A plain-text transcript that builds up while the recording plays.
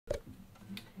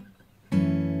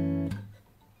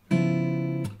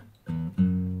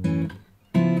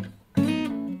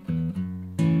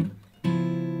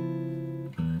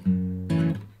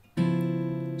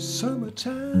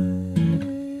Summertime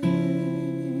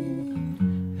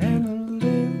and the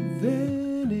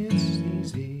living is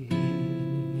easy.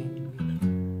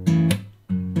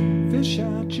 Fish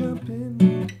are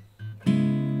jumping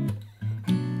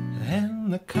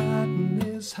and the cotton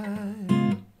is high.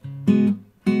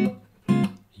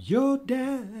 Your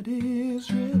dad is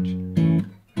rich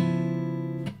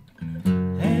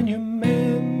and your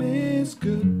mom is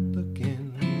good looking.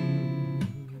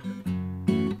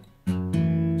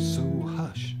 So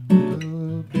hush,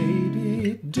 little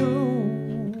baby,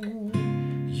 don't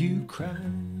you cry.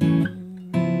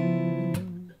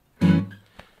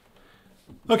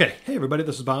 Okay, hey everybody,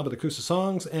 this is Bob with Acoustic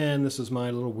Songs, and this is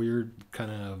my little weird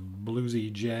kind of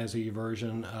bluesy, jazzy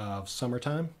version of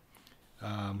Summertime.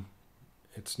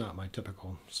 It's not my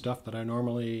typical stuff that I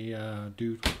normally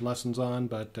do lessons on,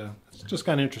 but it's just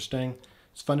kind of interesting.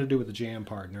 It's fun to do with a jam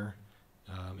partner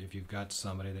if you've got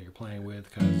somebody that you're playing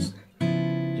with, because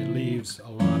it leaves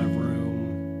a lot of room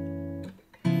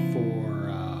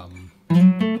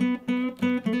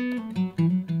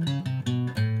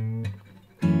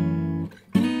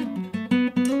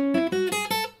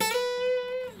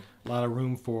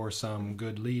for some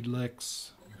good lead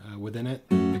licks within it,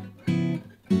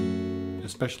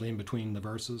 especially in between the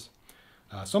verses.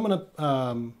 So I'm going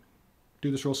to do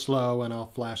this real slow, and I'll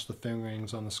flash the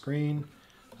fingerings on the screen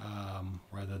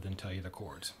rather than tell you the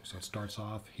chords. So it starts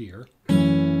off here.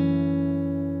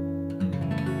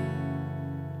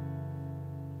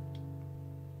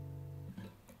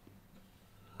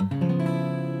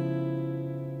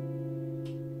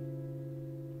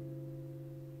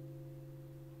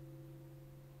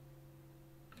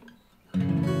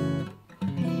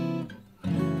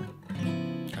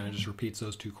 Just repeats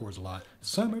those two chords a lot.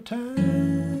 Summertime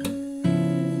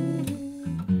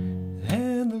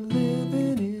and the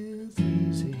living is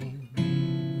easy.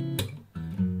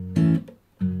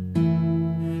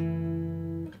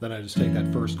 Then I just take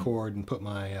that first chord and put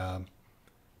my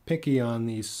pinky on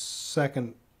the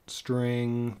second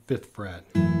string, 5th fret.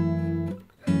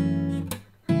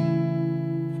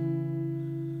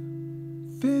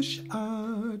 Fish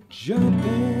are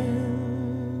jumping.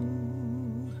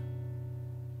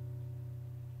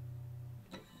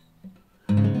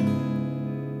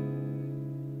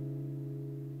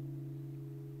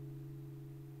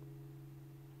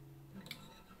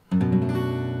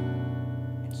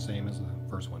 Same as the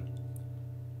first one.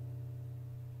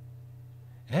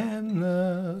 And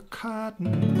the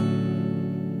cotton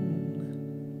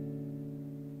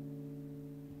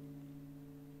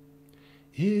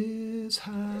is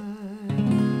high.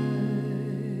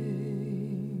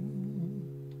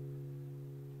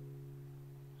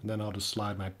 And then I'll just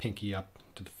slide my pinky up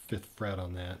to the 5th fret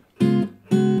on that.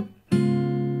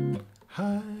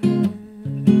 High.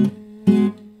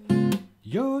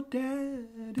 Your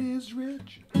dad is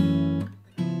rich.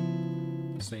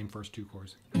 Same first two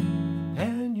chords.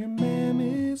 And your mam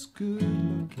is good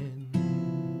looking.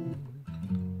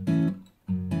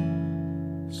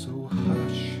 So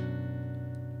hush,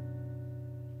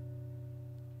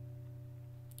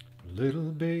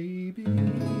 little baby,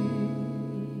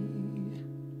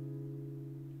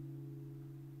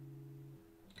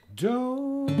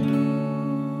 don't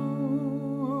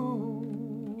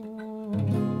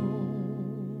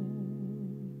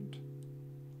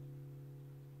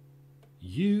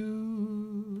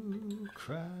you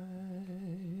cry.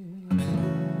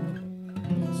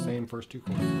 Same first two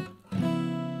chords.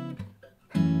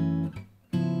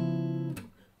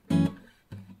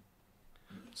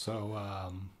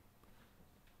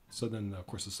 So then of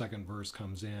course the second verse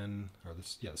comes in, or the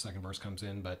second verse comes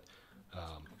in, but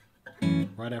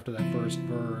right after that first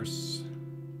verse,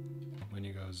 when he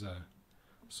goes,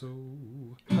 so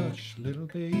hush, little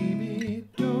baby,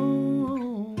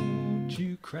 don't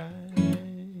you cry.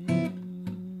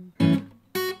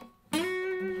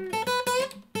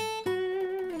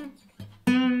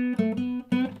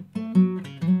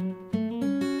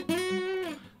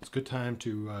 It's a good time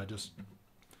to just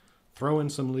throw in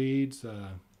some leads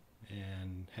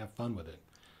and have fun with it.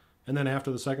 And then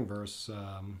after the second verse,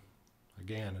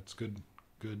 again, it's good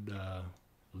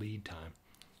lead time.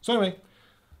 So anyway,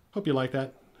 hope you like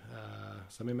that.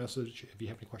 Send me a message if you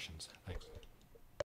have any questions. Thanks.